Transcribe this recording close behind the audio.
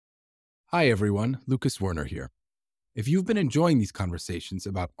Hi, everyone. Lucas Werner here. If you've been enjoying these conversations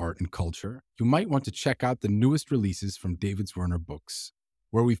about art and culture, you might want to check out the newest releases from David Zwirner Books,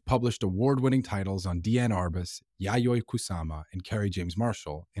 where we've published award-winning titles on Diane Arbus, Yayoi Kusama, and Kerry James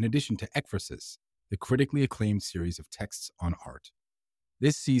Marshall, in addition to Ekphrasis, the critically acclaimed series of texts on art.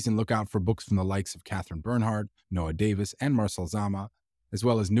 This season, look out for books from the likes of Catherine Bernhard, Noah Davis, and Marcel Zama, as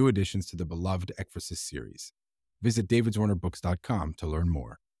well as new additions to the beloved Ekphrasis series. Visit davidzwernerbooks.com to learn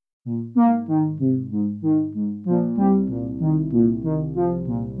more.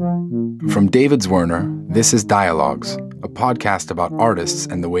 From David Zwirner, this is Dialogues, a podcast about artists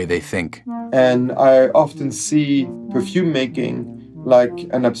and the way they think. And I often see perfume making like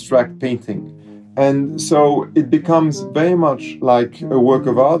an abstract painting. And so it becomes very much like a work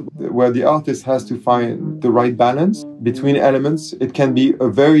of art where the artist has to find the right balance between elements. It can be a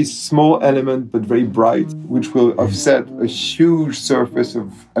very small element but very bright, which will offset a huge surface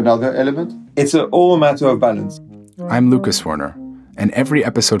of another element. It's all a matter of balance. I'm Lucas Werner, and every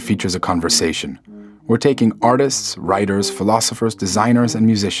episode features a conversation. We're taking artists, writers, philosophers, designers, and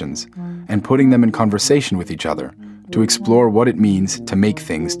musicians and putting them in conversation with each other to explore what it means to make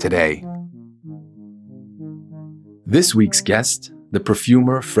things today. This week's guest, the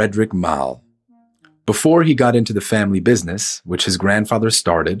perfumer Frederic Malle. Before he got into the family business, which his grandfather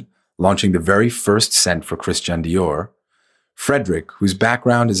started, launching the very first scent for Christian Dior, Frederic, whose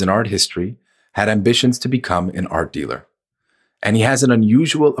background is in art history, had ambitions to become an art dealer. And he has an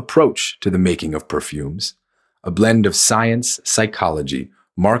unusual approach to the making of perfumes, a blend of science, psychology,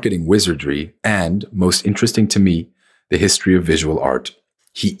 marketing wizardry, and, most interesting to me, the history of visual art.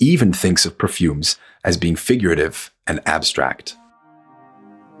 He even thinks of perfumes as being figurative and abstract.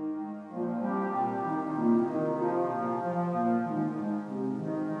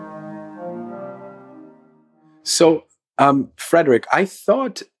 So, Frederic, I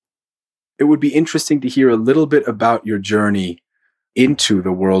thought it would be interesting to hear a little bit about your journey into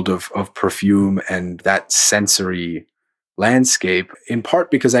the world of perfume and that sensory landscape, in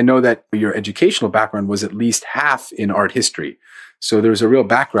part because I know that your educational background was at least half in art history. So there's a real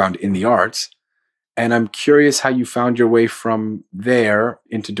background in the arts. And I'm curious how you found your way from there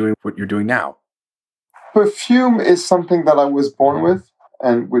into doing what you're doing now. Perfume is something that I was born with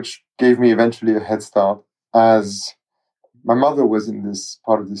and which gave me eventually a head start, as my mother was in this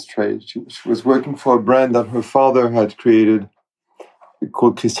part of this trade. She was working for a brand that her father had created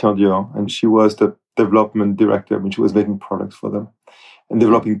called Christian Dior, and she was the development director when she was making products for them and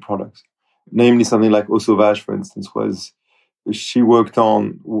developing products. Namely, something like Eau Sauvage, for instance, she worked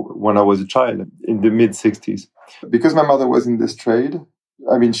on when I was a child in the mid-60s. Because my mother was in this trade,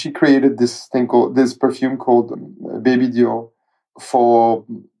 she created this perfume called Baby Dior for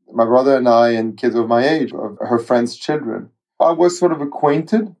my brother and I and kids of my age, of her friends' children. I was sort of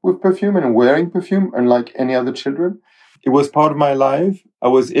acquainted with perfume and wearing perfume, unlike any other children. It was part of my life. I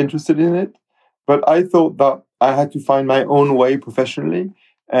was interested in it, but I thought that I had to find my own way professionally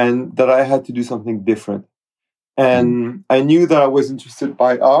and that I had to do something different. And I knew that I was interested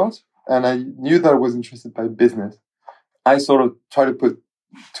by art, and I knew that I was interested by business. I sort of tried to put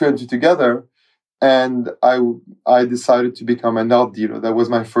two and two together, and I decided to become an art dealer. That was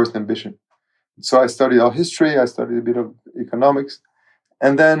my first ambition. So I studied art history, I studied a bit of economics,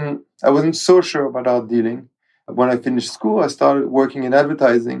 and then I wasn't so sure about art dealing. When I finished school, I started working in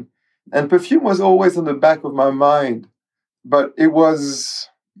advertising, and perfume was always on the back of my mind, but it was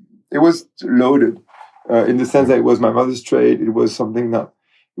loaded. In the sense that it was my mother's trade. It was something that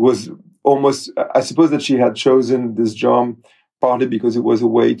was almost, I suppose that she had chosen this job partly because it was a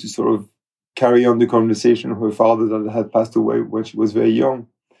way to sort of carry on the conversation of her father that had passed away when she was very young,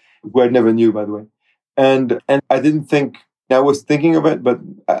 who I never knew, by the way. And I didn't think, I was thinking of it, but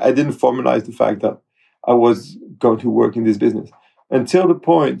I didn't formalize the fact that I was going to work in this business until the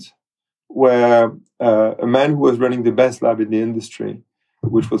point where a man who was running the best lab in the industry,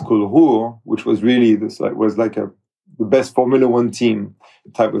 which was called Roure, which was really the best Formula One team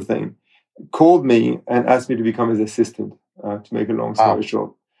type of thing, called me and asked me to become his assistant, to make a long story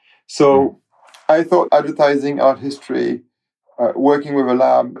short. So I thought advertising, art history, working with a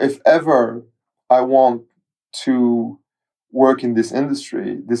lab, if ever I want to work in this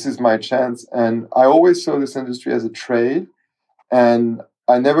industry, this is my chance. And I always saw this industry as a trade. And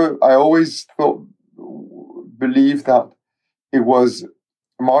I always believed that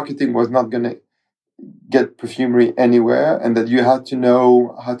marketing was not going to get perfumery anywhere, and that you had to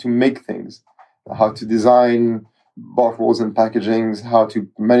know how to make things, how to design bottles and packagings, how to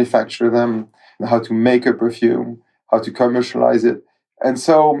manufacture them, how to make a perfume, how to commercialize it. And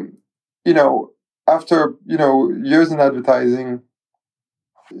so, after, years in advertising,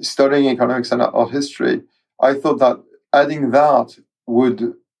 studying economics and art history, I thought that adding that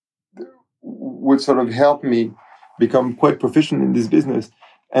would sort of help me become quite proficient in this business.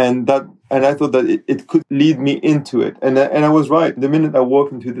 And I thought that it could lead me into it. And I was right. The minute I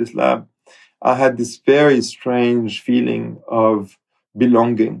walked into this lab, I had this very strange feeling of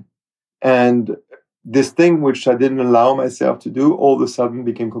belonging. And this thing which I didn't allow myself to do all of a sudden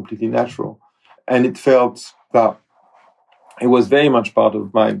became completely natural. And it felt that it was very much part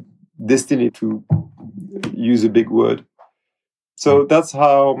of my destiny, to use a big word. So that's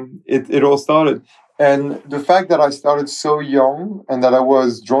how it all started. And the fact that I started so young and that I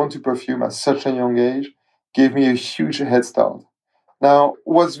was drawn to perfume at such a young age gave me a huge head start. Now,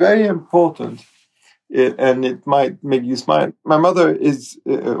 what's very important, and it might make you smile, my mother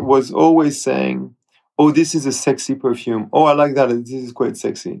was always saying, "Oh, this is a sexy perfume. Oh, I like that. This is quite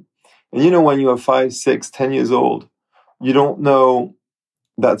sexy." And you know, when you are 5, 6, 10 years old, you don't know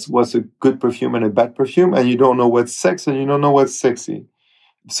that's what's a good perfume and a bad perfume, and you don't know what's sex and you don't know what's sexy.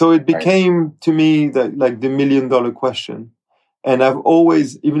 So it became to me the $1 million question. And I've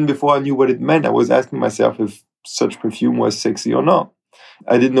always, even before I knew what it meant, I was asking myself if such perfume was sexy or not.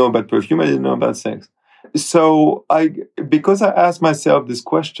 I didn't know about perfume, I didn't know about sex. So because I asked myself this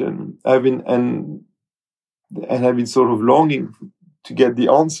question, I've been sort of longing to get the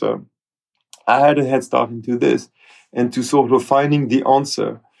answer. I had a head start into this, and to sort of finding the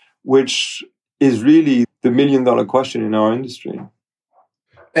answer, which is really the $1 million question in our industry.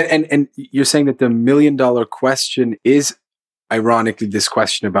 And you're saying that the $1 million question is, ironically, this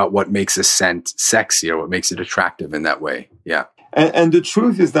question about what makes a scent sexy or what makes it attractive in that way. Yeah. And the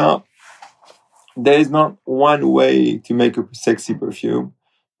truth is that there is not one way to make a sexy perfume,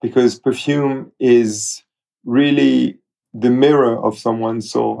 because perfume is really the mirror of someone's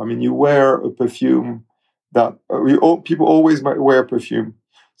soul. I mean, you wear a perfume that people always wear perfume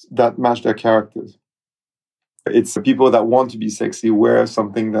that match their characters. It's people that want to be sexy wear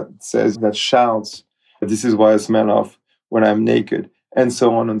something that shouts, "This is what I smell of when I'm naked," and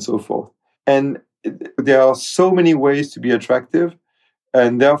so on and so forth. And there are so many ways to be attractive,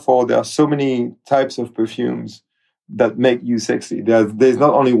 and therefore there are so many types of perfumes that make you sexy. There's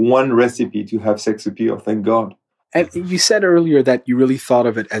not only one recipe to have sex appeal, thank God. And you said earlier that you really thought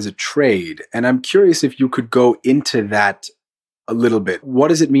of it as a trade, and I'm curious if you could go into that a little bit. What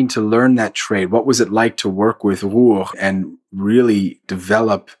does it mean to learn that trade? What was it like to work with Roer and really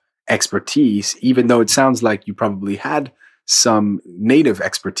develop expertise, even though it sounds like you probably had some native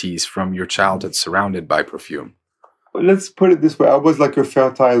expertise from your childhood surrounded by perfume? Let's put it this way. I was like a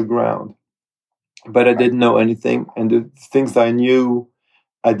fertile ground, but I didn't know anything. And the things I knew,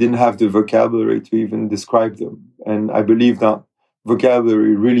 I didn't have the vocabulary to even describe them. And I believe that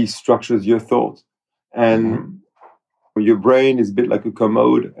vocabulary really structures your thought. And your brain is a bit like a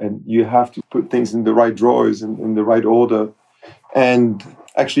commode, and you have to put things in the right drawers and in the right order. And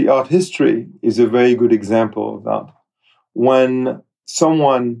actually, art history is a very good example of that. When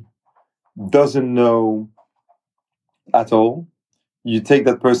someone doesn't know at all, you take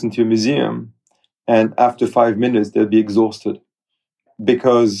that person to a museum, and after 5 minutes, they'll be exhausted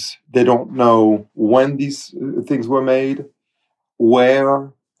because they don't know when these things were made,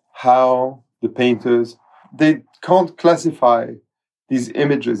 where, how, the painters. They can't classify these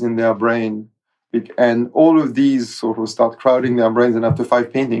images in their brain. And all of these sort of start crowding their brains. And after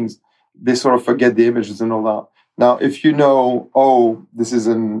 5 paintings, they sort of forget the images and all that. Now, if you know, oh, this is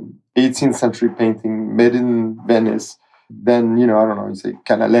an 18th century painting made in Venice, then, I don't know, you say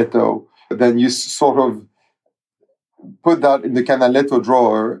Canaletto, then you sort of put that in the Canaletto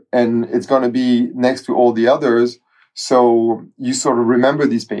drawer, and it's going to be next to all the others. So you sort of remember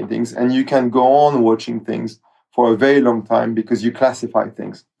these paintings, and you can go on watching things for a very long time because you classify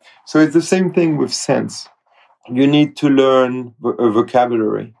things. So it's the same thing with scents. You need to learn a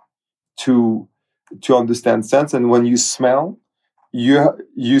vocabulary to understand scents. And when you smell, you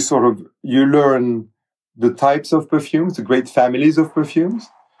learn the types of perfumes, the great families of perfumes.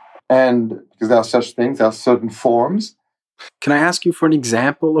 And because there are such things, there are certain forms. Can I ask you for an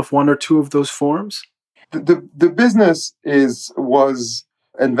example of one or two of those forms? The business was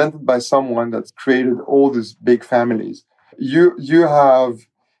invented by someone that created all these big families. You have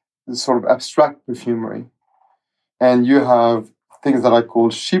this sort of abstract perfumery, and you have things that I call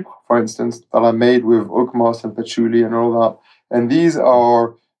chypre, for instance, that are made with oak moss and patchouli and all that. And these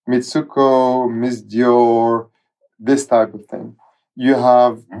are Mitsuko, Miss Dior, this type of thing. You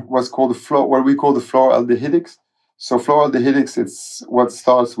have what we call the fluoroaldehydics. So fluoroaldehydics, it's what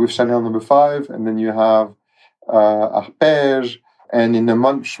starts with Chanel No. 5, and then you have Arpège, and in a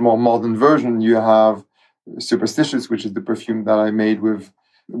much more modern version, you have Superstitious, which is the perfume that I made with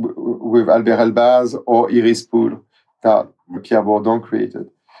with Albert Elbaz or Iris Poudre that Pierre Bourdon created.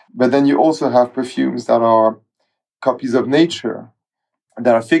 But then you also have perfumes that are copies of nature,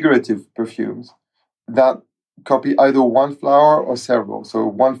 that are figurative perfumes, that copy either one flower or several. So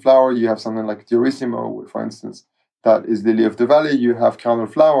one flower, you have something like Diorissimo, for instance, that is Lily of the Valley. You have Carnal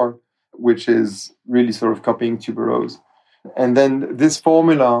Flower, which is really sort of copying tuberose. And then this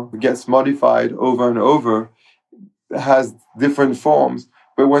formula gets modified over and over, has different forms.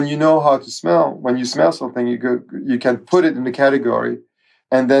 But when you know how to smell, when you smell something, you can put it in the category.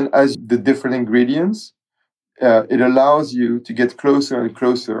 And then as the different ingredients, it allows you to get closer and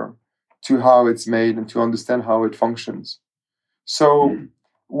closer to how it's made and to understand how it functions. So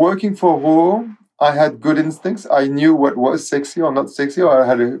working for Rouault, I had good instincts. I knew what was sexy or not sexy, or I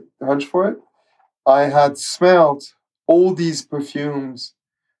had a hunch for it. I had smelled all these perfumes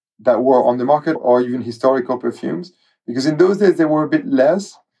that were on the market, or even historical perfumes, because in those days they were a bit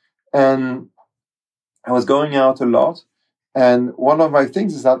less, and I was going out a lot. And one of my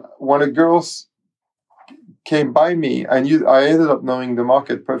things is that when a girl came by me, I ended up knowing the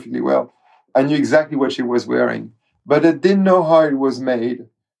market perfectly well. I knew exactly what she was wearing, but I didn't know how it was made.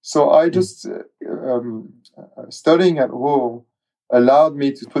 So I just, studying at Rouault allowed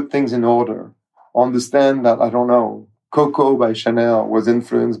me to put things in order, understand that, I don't know, Coco by Chanel was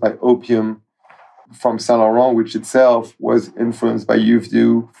influenced by Opium from Saint Laurent, which itself was influenced by Youth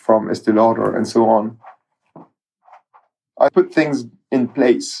Du from Estée Lauder, and so on. I put things in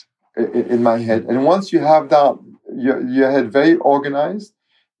place in my head. And once you have that, your head very organized,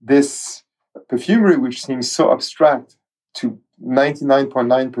 this perfumery, which seems so abstract to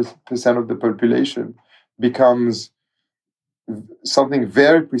 99.9% of the population, becomes something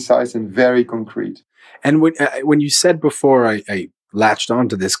very precise and very concrete. And when you said before, I latched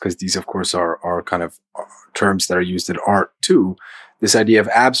onto this because these, of course, are kind of terms that are used in art too. This idea of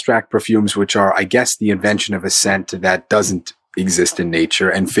abstract perfumes, which are, I guess, the invention of a scent that doesn't exist in nature,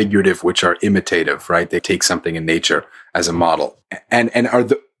 and figurative, which are imitative, right? They take something in nature as a model, and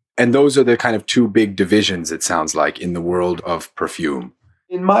those are the kind of two big divisions, it sounds like, in the world of perfume.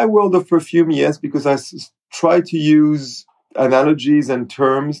 In my world of perfume, yes, because I try to use analogies and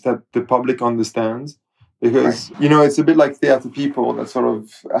terms that the public understands. Because, right, it's a bit like theater people that sort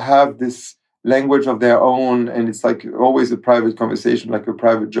of have this language of their own, and it's like always a private conversation, like a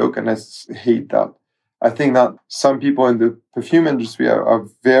private joke, and I hate that. I think that some people in the perfume industry are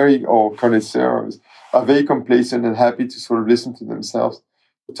very, or connoisseurs, are very complacent and happy to sort of listen to themselves,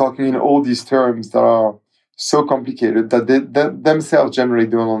 talking in all these terms that are so complicated that they themselves generally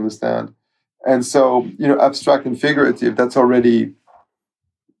don't understand. And so, abstract and figurative, that's already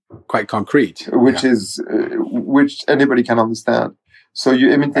quite concrete, which anybody can understand. So you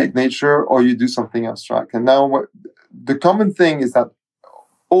imitate nature, or you do something abstract. And now the common thing is that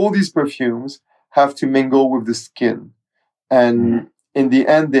all these perfumes have to mingle with the skin, and in the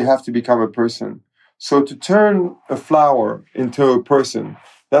end, they have to become a person. So to turn a flower into a person,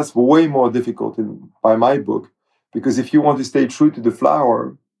 that's way more difficult by my book, because if you want to stay true to the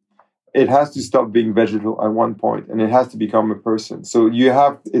flower, it has to stop being vegetal at one point, and it has to become a person. So you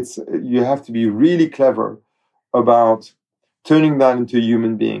have to be really clever about turning that into a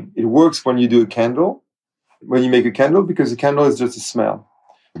human being. It works when you do a candle, when you make a candle, because a candle is just a smell.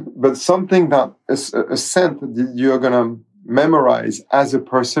 But something that is a scent that you're going to memorize as a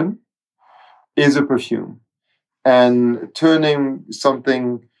person is a perfume. And turning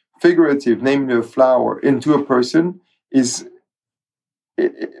something figurative, namely a flower, into a person is...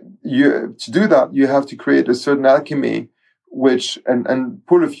 to do that, you have to create a certain alchemy, and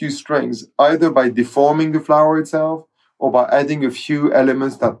pull a few strings, either by deforming the flower itself or by adding a few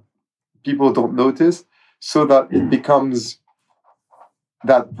elements that people don't notice, so that it becomes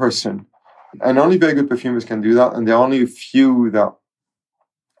that person. And only very good perfumers can do that, and there are only a few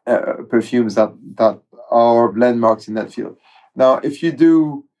perfumes that are landmarks in that field. Now, if you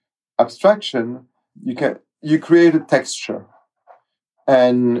do abstraction, you create a texture.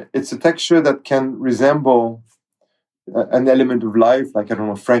 And it's a texture that can resemble an element of life, like, I don't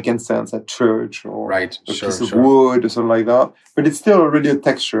know, frankincense at church, or a piece of wood or something like that. But it's still already a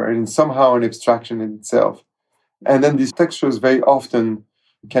texture, and it's somehow an abstraction in itself. And then these textures very often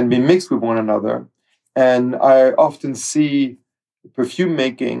can be mixed with one another. And I often see perfume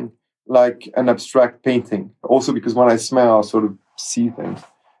making like an abstract painting, also because when I smell, I sort of see things.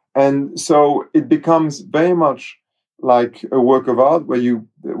 And so it becomes very much like a work of art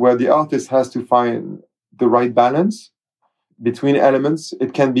where the artist has to find the right balance between elements.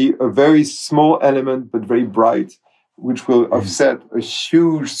 It can be a very small element, but very bright, which will offset a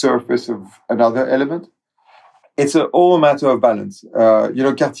huge surface of another element. it's all a matter of balance.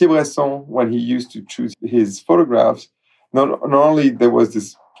 Cartier-Bresson, when he used to choose his photographs, not only there was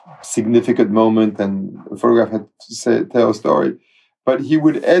this significant moment and the photograph had to tell a story, but he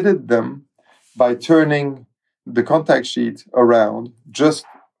would edit them by turning the contact sheet around just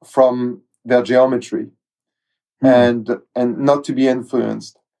from their geometry and not to be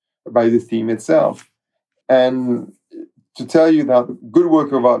influenced by the theme itself. And to tell you that good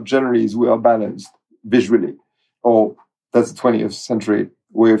work of art generally is well balanced visually, or that's the 20th century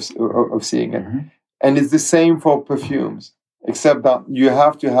way of seeing it. Mm-hmm. And it's the same for perfumes, except that you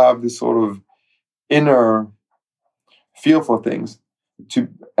have to have this sort of inner feel for things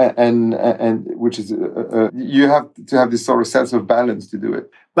and which is you have to have this sort of sense of balance to do it.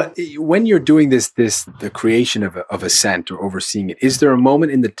 But when you're doing the creation of a scent or overseeing it, is there a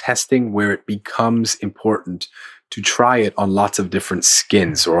moment in the testing where it becomes important to try it on lots of different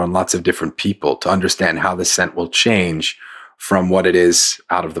skins or on lots of different people to understand how the scent will change from what it is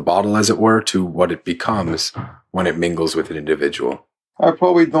out of the bottle, as it were, to what it becomes when it mingles with an individual? I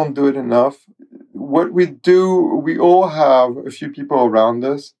probably don't do it enough. What we do, we all have a few people around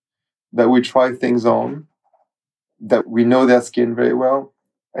us that we try things on, that we know their skin very well,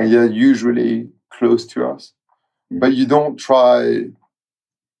 and they're usually close to us. But you don't try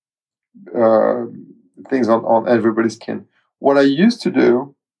things on everybody's skin. What I used to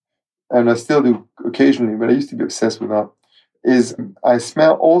do, and I still do occasionally, but I used to be obsessed with that, is I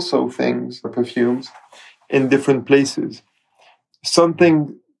smell also things, perfumes, in different places.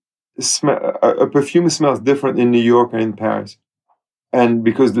 A perfume smells different in New York and in Paris, and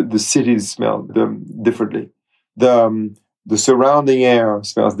because the cities smell them differently. The surrounding air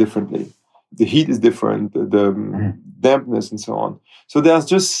smells differently. The heat is different, the dampness and so on. So there's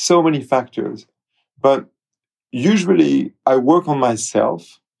just so many factors. But usually I work on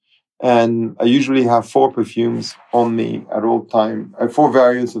myself, and I usually have 4 perfumes on me at all time. 4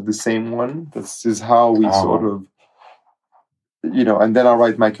 variants of the same one. This is how we sort of, and then I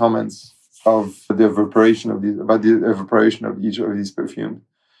write my comments of the evaporation of each of these perfumes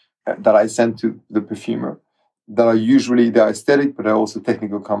that I send to the perfumer. That are usually they're aesthetic, but they're also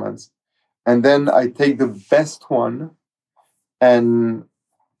technical comments. And then I take the best one, and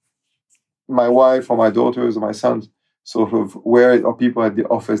my wife or my daughters or my sons sort of wear it, or people at the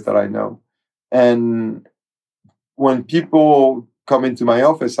office that I know. And when people come into my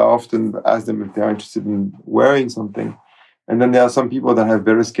office, I often ask them if they're interested in wearing something. And then there are some people that have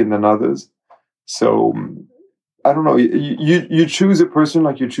better skin than others. So I don't know. You choose a person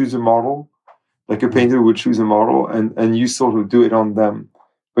like you choose a model, like a painter would choose a model, and you sort of do it on them.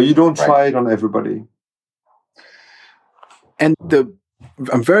 But you don't try it on everybody. And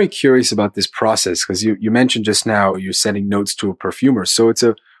I'm very curious about this process, because you mentioned just now you're sending notes to a perfumer. So it's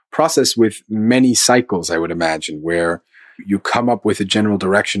a process with many cycles, I would imagine, where you come up with a general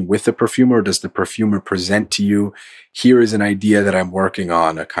direction with the perfumer. Or does the perfumer present to you, here is an idea that I'm working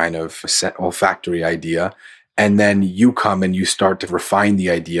on, a kind of olfactory idea, and then you come and you start to refine the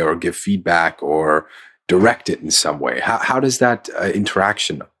idea or give feedback or direct it in some way? How does that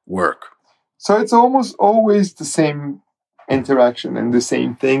interaction work? So it's almost always the same interaction and the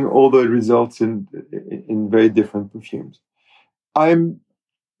same thing, although it results in very different perfumes. I'm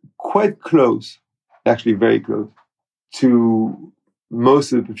quite close, actually very close, to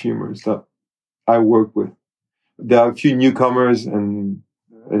most of the perfumers that I work with. There are a few newcomers and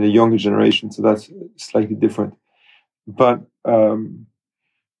a younger generation, so that's slightly different. But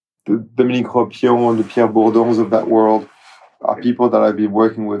the Dominique Ropion, the Pierre Bourdons of that world are people that I've been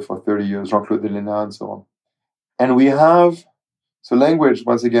working with for 30 years, Jean-Claude Delena and so on. And we have, so language,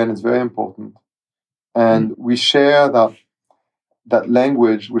 once again, is very important. And we share that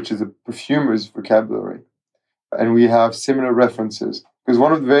language, which is a perfumer's vocabulary. And we have similar references. Because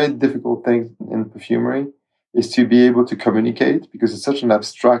one of the very difficult things in perfumery is to be able to communicate, because it's such an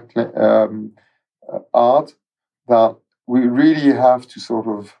abstract art that we really have to sort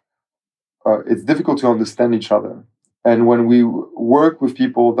of, it's difficult to understand each other. And when we work with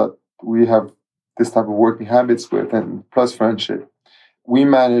people that we have this type of working habits with, and plus friendship, we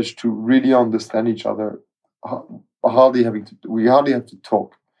manage to really understand each other. We hardly have to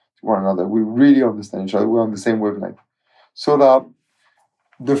talk to one another. We really understand each other. We're on the same wavelength. So that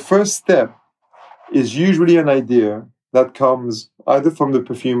the first step is usually an idea that comes either from the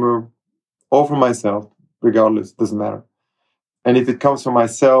perfumer or from myself, regardless, doesn't matter. And if it comes from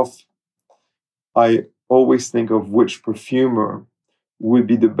myself, I always think of which perfumer would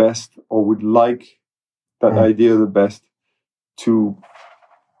be the best or would like that idea the best to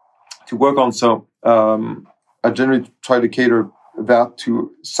work on. So I generally try to cater that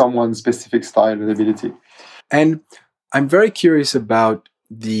to someone's specific style and ability. And I'm very curious about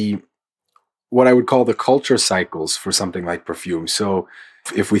what I would call the culture cycles for something like perfume. So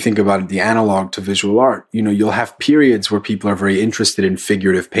if we think about it, the analog to visual art, you'll have periods where people are very interested in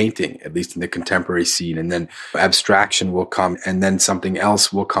figurative painting, at least in the contemporary scene, and then abstraction will come, and then something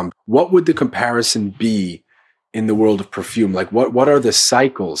else will come. What would the comparison be in the world of perfume? Like, what are the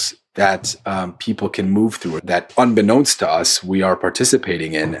cycles that people can move through that, unbeknownst to us, we are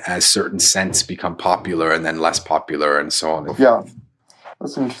participating in as certain scents become popular and then less popular and so on? Yeah,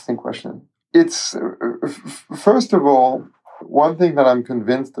 that's an interesting question. It's, first of all, one thing that I'm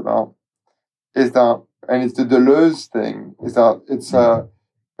convinced about is that, and it's the Deleuze thing, is that it's a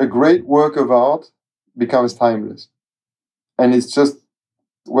great work of art becomes timeless. And it's just,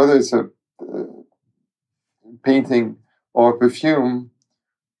 whether it's a painting or a perfume,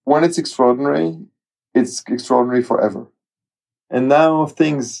 when it's extraordinary forever. And now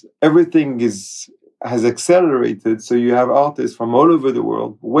everything has accelerated. So you have artists from all over the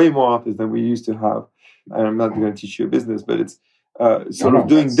world, way more artists than we used to have. And I'm not going to teach you a business, but it's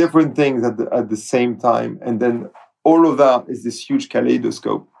doing different things at the same time. And then all of that is this huge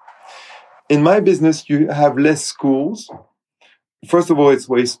kaleidoscope. In my business, you have less schools. First of all, it's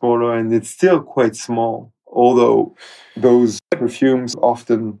way smaller, and it's still quite small, although those perfumes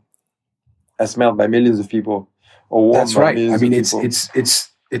often are smelled by millions of people. That's right. I mean,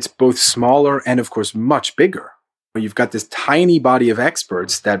 it's both smaller and, of course, much bigger. You've got this tiny body of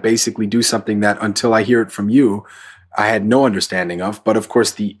experts that basically do something that, until I hear it from you, I had no understanding of. But of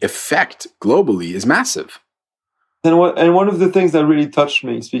course, the effect globally is massive. And one of the things that really touched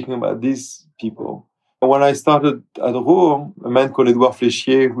me, speaking about these people, when I started at Rouen, a man called Edouard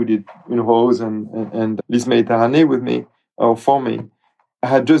Fléchier, who did Une Rose and Lys Méditerranée with me, or for me, I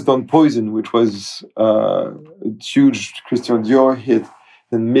had just done Poison, which was a huge Christian Dior hit,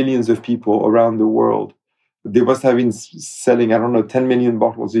 and millions of people around the world. They must have been selling, 10 million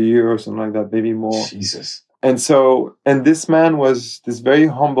bottles a year or something like that, maybe more. Jesus. And this man was this very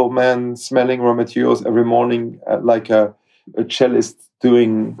humble man smelling raw materials every morning, like a cellist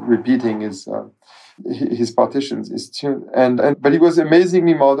repeating his partitions, his tune. But he was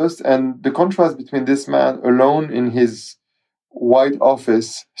amazingly modest. And the contrast between this man alone in his white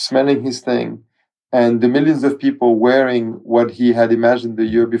office, smelling his thing, and the millions of people wearing what he had imagined the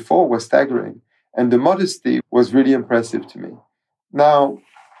year before was staggering. And the modesty was really impressive to me. Now,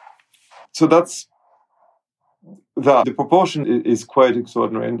 so that's the proportion is quite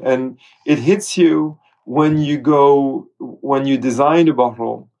extraordinary. And it hits you when you design a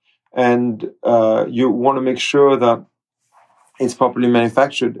bottle and you want to make sure that it's properly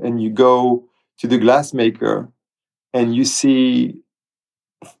manufactured, and you go to the glassmaker and you see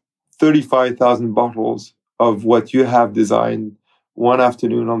 35,000 bottles of what you have designed one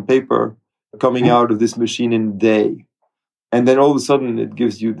afternoon on paper coming out of this machine in a day. And then all of a sudden it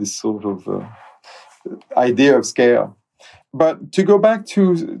gives you this sort of idea of scale. But to go back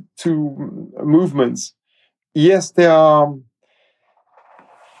to movements, yes, there are.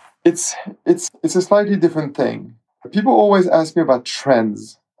 It's a slightly different thing. People always ask me about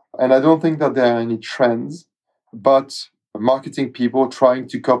trends, and I don't think that there are any trends, but marketing people trying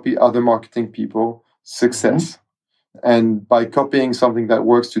to copy other marketing people's success. And by copying something that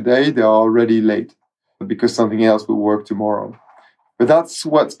works today, they are already late because something else will work tomorrow. But that's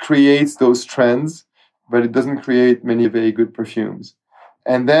what creates those trends, but it doesn't create many very good perfumes.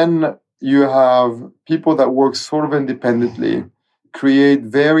 And then you have people that work sort of independently, create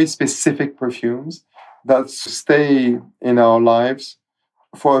very specific perfumes that stay in our lives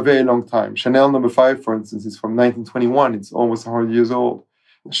for a very long time. Chanel No. 5, for instance, is from 1921. It's almost 100 years old.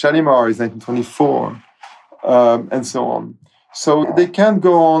 Shalimar is 1924. And so on. So they can't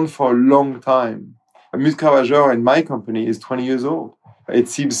go on for a long time. Musc Ravageur in my company is 20 years old. It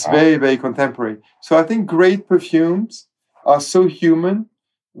seems very, very contemporary. So I think great perfumes are so human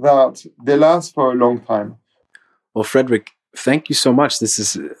that they last for a long time. Well, Frederic, thank you so much. This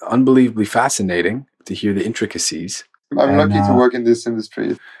is unbelievably fascinating to hear the intricacies. I'm lucky to work in this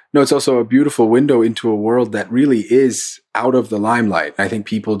industry. No, it's also a beautiful window into a world that really is out of the limelight. I think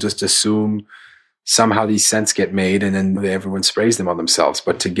people just assume somehow these scents get made and then everyone sprays them on themselves.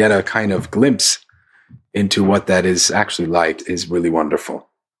 But to get a kind of glimpse into what that is actually like is really wonderful.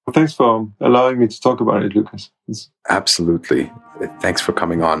 Well, thanks for allowing me to talk about it, Lucas. Absolutely. Thanks for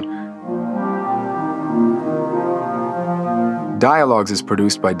coming on. Dialogues is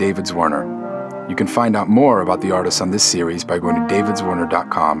produced by David Zwirner. You can find out more about the artists on this series by going to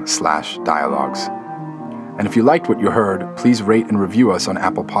davidzwirner.com/dialogues. And if you liked what you heard, please rate and review us on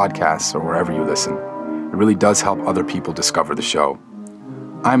Apple Podcasts or wherever you listen. It really does help other people discover the show.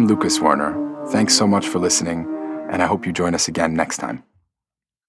 I'm Lucas Zwirner. Thanks so much for listening, and I hope you join us again next time.